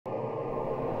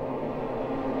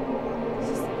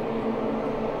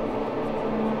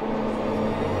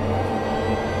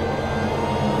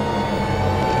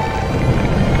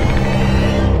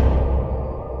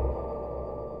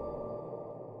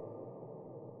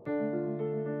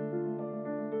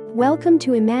Welcome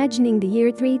to Imagining the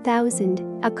Year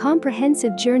 3000, a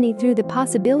comprehensive journey through the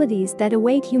possibilities that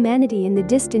await humanity in the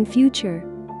distant future.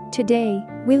 Today,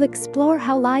 we'll explore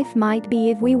how life might be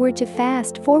if we were to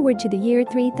fast forward to the year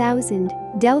 3000,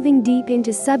 delving deep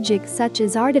into subjects such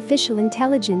as artificial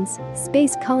intelligence,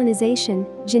 space colonization,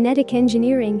 genetic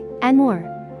engineering, and more.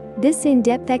 This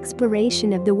in-depth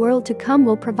exploration of the world to come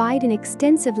will provide an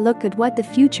extensive look at what the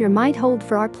future might hold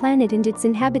for our planet and its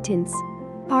inhabitants.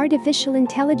 Artificial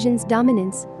intelligence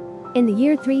dominance. In the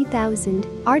year 3000,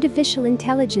 artificial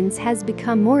intelligence has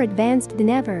become more advanced than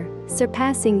ever,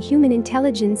 surpassing human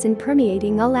intelligence and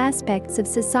permeating all aspects of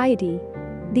society.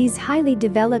 These highly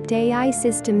developed AI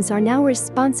systems are now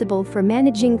responsible for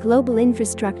managing global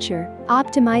infrastructure,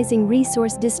 optimizing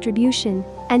resource distribution,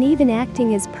 and even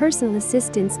acting as personal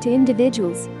assistants to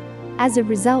individuals. As a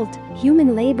result,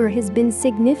 human labor has been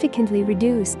significantly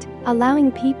reduced,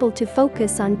 allowing people to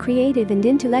focus on creative and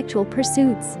intellectual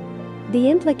pursuits.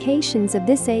 The implications of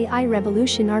this AI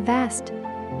revolution are vast.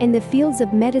 In the fields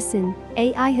of medicine,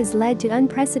 AI has led to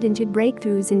unprecedented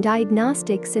breakthroughs in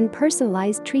diagnostics and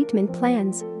personalized treatment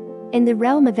plans. In the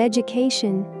realm of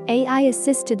education,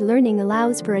 AI-assisted learning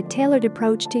allows for a tailored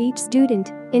approach to each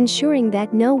student, ensuring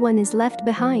that no one is left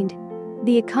behind.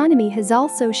 The economy has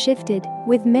also shifted,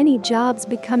 with many jobs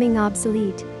becoming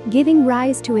obsolete, giving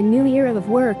rise to a new era of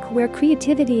work where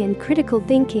creativity and critical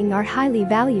thinking are highly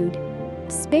valued.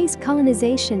 Space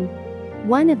colonization.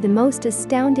 One of the most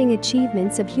astounding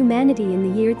achievements of humanity in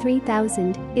the year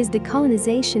 3000 is the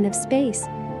colonization of space.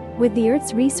 With the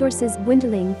Earth's resources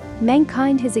dwindling,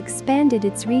 mankind has expanded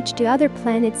its reach to other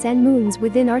planets and moons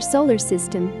within our solar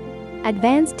system.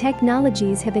 Advanced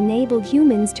technologies have enabled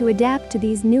humans to adapt to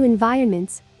these new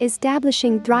environments,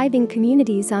 establishing thriving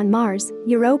communities on Mars,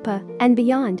 Europa, and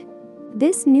beyond.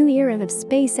 This new era of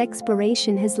space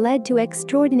exploration has led to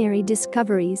extraordinary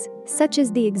discoveries, such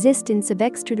as the existence of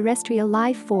extraterrestrial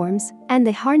life forms and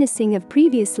the harnessing of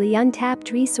previously untapped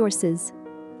resources.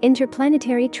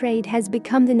 Interplanetary trade has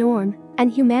become the norm,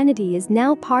 and humanity is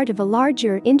now part of a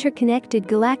larger interconnected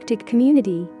galactic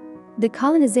community. The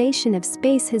colonization of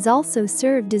space has also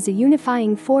served as a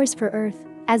unifying force for Earth,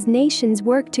 as nations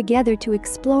work together to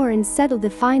explore and settle the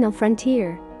final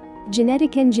frontier.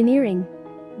 Genetic engineering.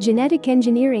 Genetic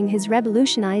engineering has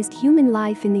revolutionized human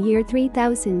life in the year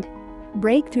 3000.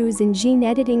 Breakthroughs in gene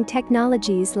editing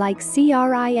technologies like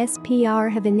CRISPR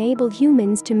have enabled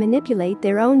humans to manipulate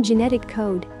their own genetic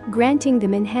code, granting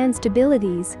them enhanced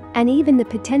abilities and even the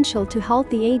potential to halt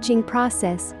the aging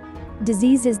process.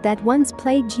 Diseases that once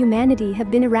plagued humanity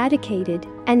have been eradicated,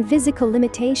 and physical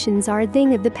limitations are a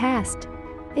thing of the past.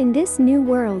 In this new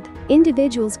world,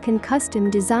 individuals can custom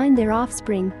design their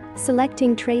offspring,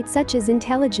 selecting traits such as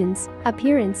intelligence,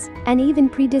 appearance, and even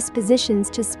predispositions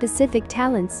to specific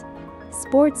talents.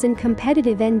 Sports and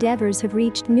competitive endeavors have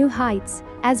reached new heights,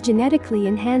 as genetically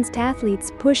enhanced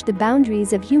athletes push the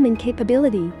boundaries of human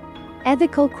capability.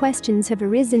 Ethical questions have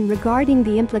arisen regarding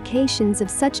the implications of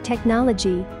such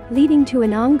technology, leading to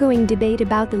an ongoing debate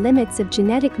about the limits of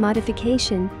genetic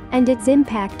modification and its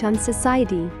impact on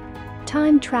society.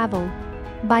 Time travel.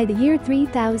 By the year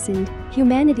 3000,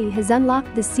 humanity has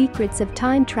unlocked the secrets of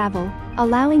time travel,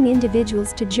 allowing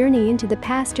individuals to journey into the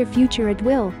past or future at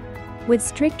will. With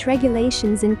strict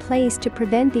regulations in place to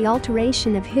prevent the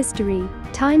alteration of history,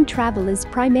 time travel is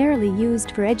primarily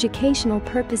used for educational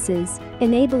purposes,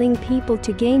 enabling people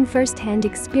to gain first-hand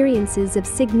experiences of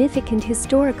significant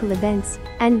historical events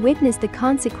and witness the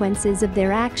consequences of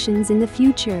their actions in the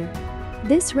future.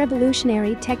 This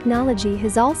revolutionary technology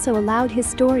has also allowed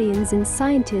historians and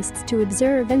scientists to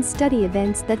observe and study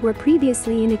events that were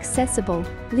previously inaccessible,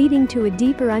 leading to a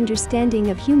deeper understanding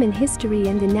of human history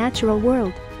and the natural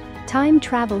world. Time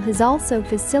travel has also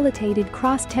facilitated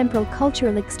cross-temporal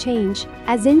cultural exchange,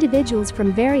 as individuals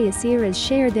from various eras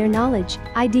share their knowledge,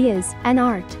 ideas, and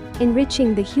art,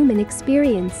 enriching the human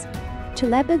experience.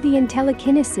 Telepathy and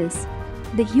telekinesis.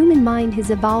 The human mind has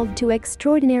evolved to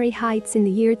extraordinary heights in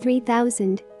the year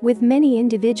 3000, with many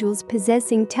individuals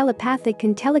possessing telepathic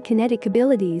and telekinetic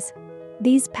abilities.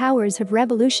 These powers have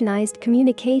revolutionized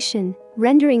communication,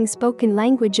 rendering spoken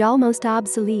language almost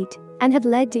obsolete, and have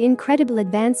led to incredible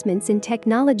advancements in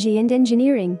technology and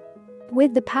engineering.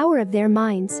 With the power of their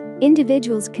minds,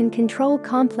 individuals can control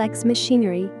complex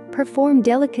machinery, perform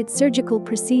delicate surgical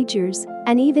procedures,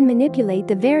 and even manipulate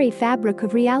the very fabric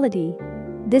of reality.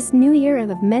 This new era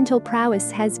of mental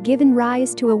prowess has given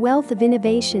rise to a wealth of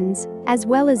innovations, as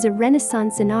well as a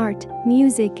renaissance in art,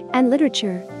 music, and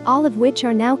literature, all of which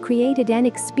are now created and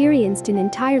experienced in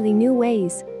entirely new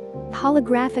ways.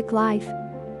 Holographic life.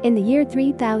 In the year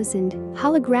 3000,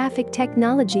 holographic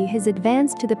technology has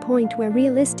advanced to the point where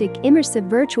realistic, immersive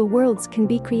virtual worlds can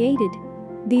be created.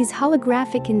 These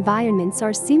holographic environments are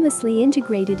seamlessly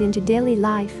integrated into daily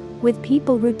life, with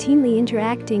people routinely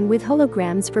interacting with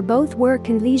holograms for both work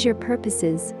and leisure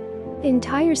purposes.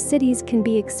 Entire cities can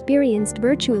be experienced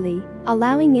virtually,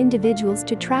 allowing individuals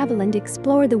to travel and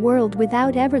explore the world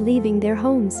without ever leaving their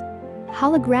homes.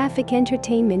 Holographic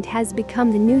entertainment has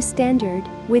become the new standard,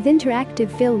 with interactive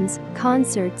films,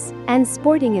 concerts, and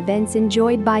sporting events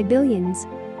enjoyed by billions.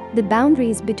 The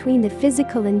boundaries between the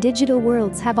physical and digital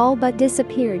worlds have all but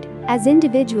disappeared, as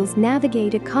individuals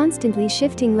navigate a constantly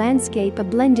shifting landscape of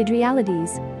blended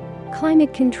realities.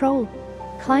 Climate control.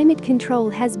 Climate control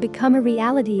has become a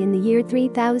reality in the year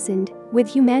 3000, with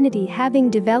humanity having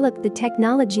developed the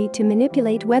technology to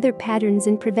manipulate weather patterns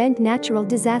and prevent natural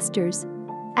disasters.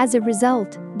 As a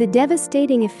result, the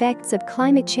devastating effects of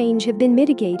climate change have been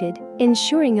mitigated,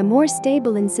 ensuring a more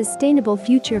stable and sustainable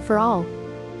future for all.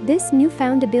 This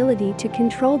newfound ability to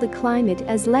control the climate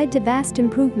has led to vast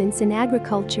improvements in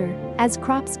agriculture, as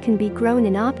crops can be grown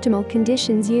in optimal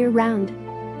conditions year-round.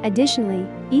 Additionally,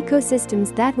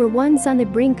 ecosystems that were once on the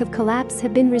brink of collapse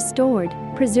have been restored,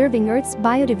 preserving Earth's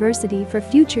biodiversity for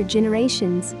future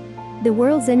generations. The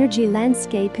world's energy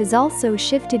landscape has also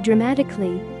shifted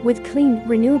dramatically, with clean,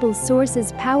 renewable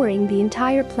sources powering the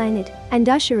entire planet and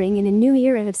ushering in a new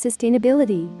era of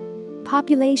sustainability.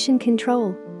 Population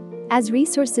control. As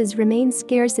resources remain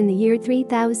scarce in the year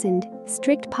 3000,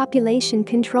 strict population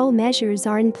control measures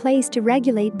are in place to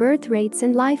regulate birth rates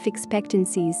and life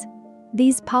expectancies.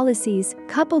 These policies,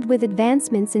 coupled with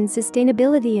advancements in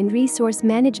sustainability and resource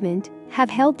management, have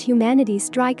helped humanity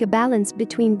strike a balance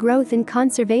between growth and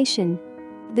conservation.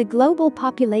 The global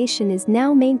population is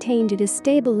now maintained at a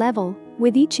stable level,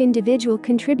 with each individual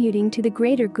contributing to the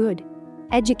greater good.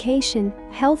 Education,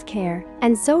 healthcare,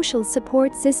 and social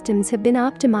support systems have been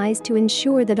optimized to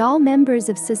ensure that all members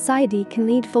of society can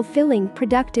lead fulfilling,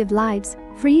 productive lives,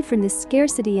 free from the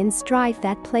scarcity and strife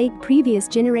that plagued previous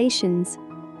generations.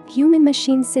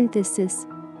 Human-machine synthesis.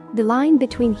 The line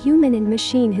between human and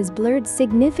machine has blurred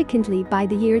significantly by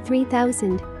the year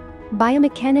 3000.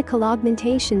 Biomechanical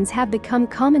augmentations have become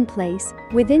commonplace,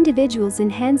 with individuals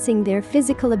enhancing their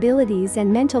physical abilities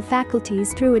and mental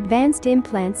faculties through advanced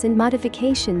implants and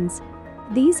modifications.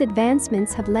 These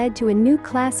advancements have led to a new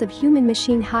class of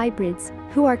human-machine hybrids,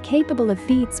 who are capable of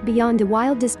feats beyond the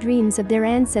wildest dreams of their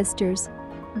ancestors.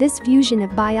 This fusion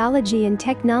of biology and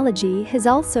technology has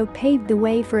also paved the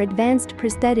way for advanced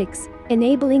prosthetics,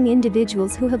 enabling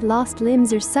individuals who have lost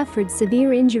limbs or suffered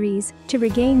severe injuries to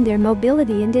regain their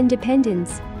mobility and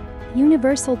independence.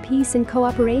 Universal peace and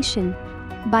cooperation.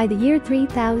 By the year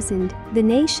 3000, the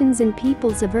nations and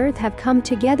peoples of Earth have come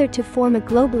together to form a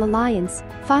global alliance,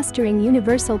 fostering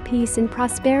universal peace and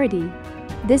prosperity.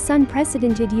 This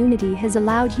unprecedented unity has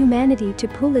allowed humanity to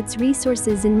pool its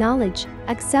resources and knowledge,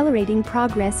 accelerating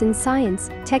progress in science,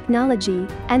 technology,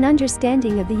 and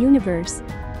understanding of the universe.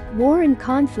 War and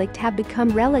conflict have become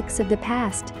relics of the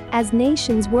past, as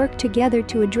nations work together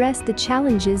to address the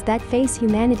challenges that face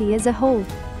humanity as a whole.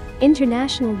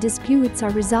 International disputes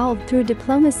are resolved through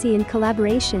diplomacy and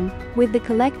collaboration, with the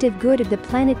collective good of the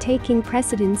planet taking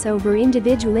precedence over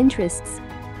individual interests.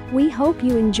 We hope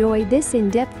you enjoy this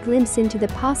in-depth glimpse into the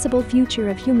possible future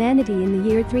of humanity in the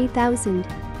year 3000.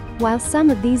 While some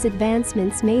of these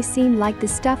advancements may seem like the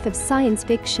stuff of science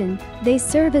fiction, they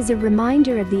serve as a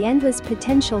reminder of the endless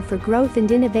potential for growth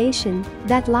and innovation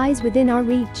that lies within our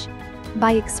reach.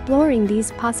 By exploring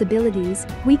these possibilities,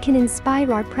 we can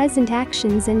inspire our present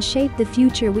actions and shape the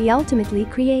future we ultimately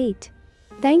create.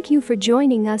 Thank you for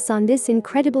joining us on this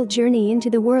incredible journey into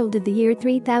the world of the year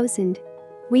 3000.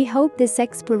 We hope this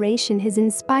exploration has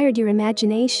inspired your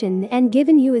imagination and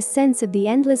given you a sense of the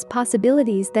endless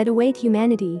possibilities that await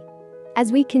humanity.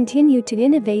 As we continue to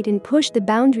innovate and push the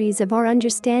boundaries of our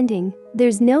understanding,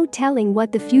 there's no telling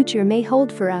what the future may hold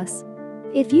for us.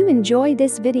 If you enjoy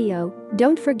this video,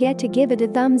 don't forget to give it a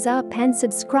thumbs up and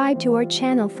subscribe to our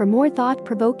channel for more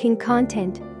thought-provoking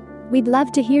content. We'd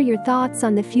love to hear your thoughts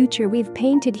on the future we've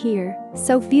painted here,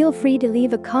 so feel free to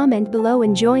leave a comment below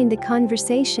and join the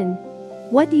conversation.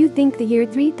 What do you think the year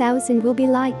 3000 will be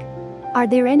like? Are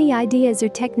there any ideas or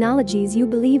technologies you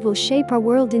believe will shape our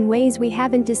world in ways we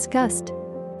haven't discussed?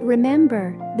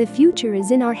 Remember, the future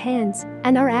is in our hands,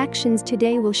 and our actions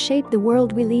today will shape the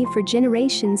world we leave for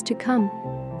generations to come.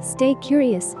 Stay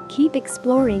curious, keep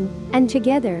exploring, and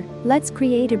together, let's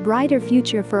create a brighter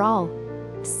future for all.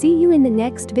 See you in the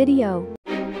next video.